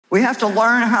We have to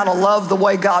learn how to love the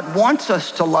way God wants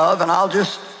us to love, and I'll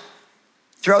just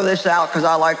throw this out because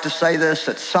I like to say this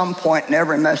at some point in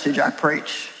every message I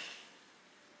preach.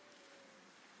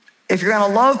 If you're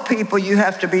going to love people, you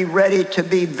have to be ready to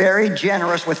be very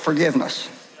generous with forgiveness.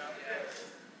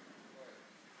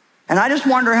 And I just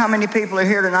wonder how many people are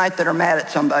here tonight that are mad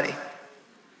at somebody.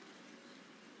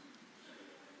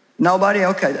 Nobody?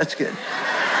 Okay, that's good.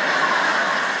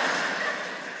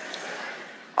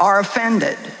 Are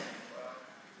offended.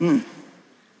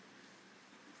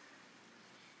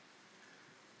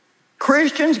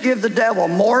 Christians give the devil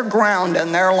more ground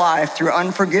in their life through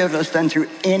unforgiveness than through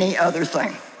any other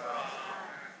thing.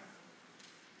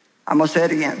 I'm going to say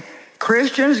it again.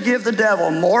 Christians give the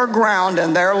devil more ground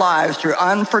in their lives through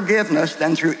unforgiveness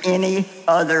than through any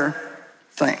other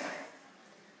thing.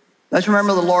 Let's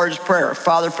remember the Lord's Prayer.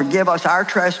 Father, forgive us our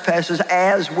trespasses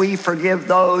as we forgive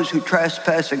those who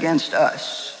trespass against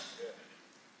us.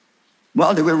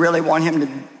 Well, do we really want him to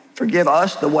forgive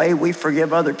us the way we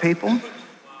forgive other people?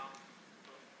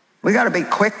 We got to be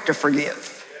quick to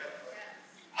forgive,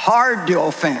 hard to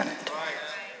offend,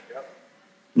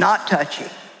 not touchy.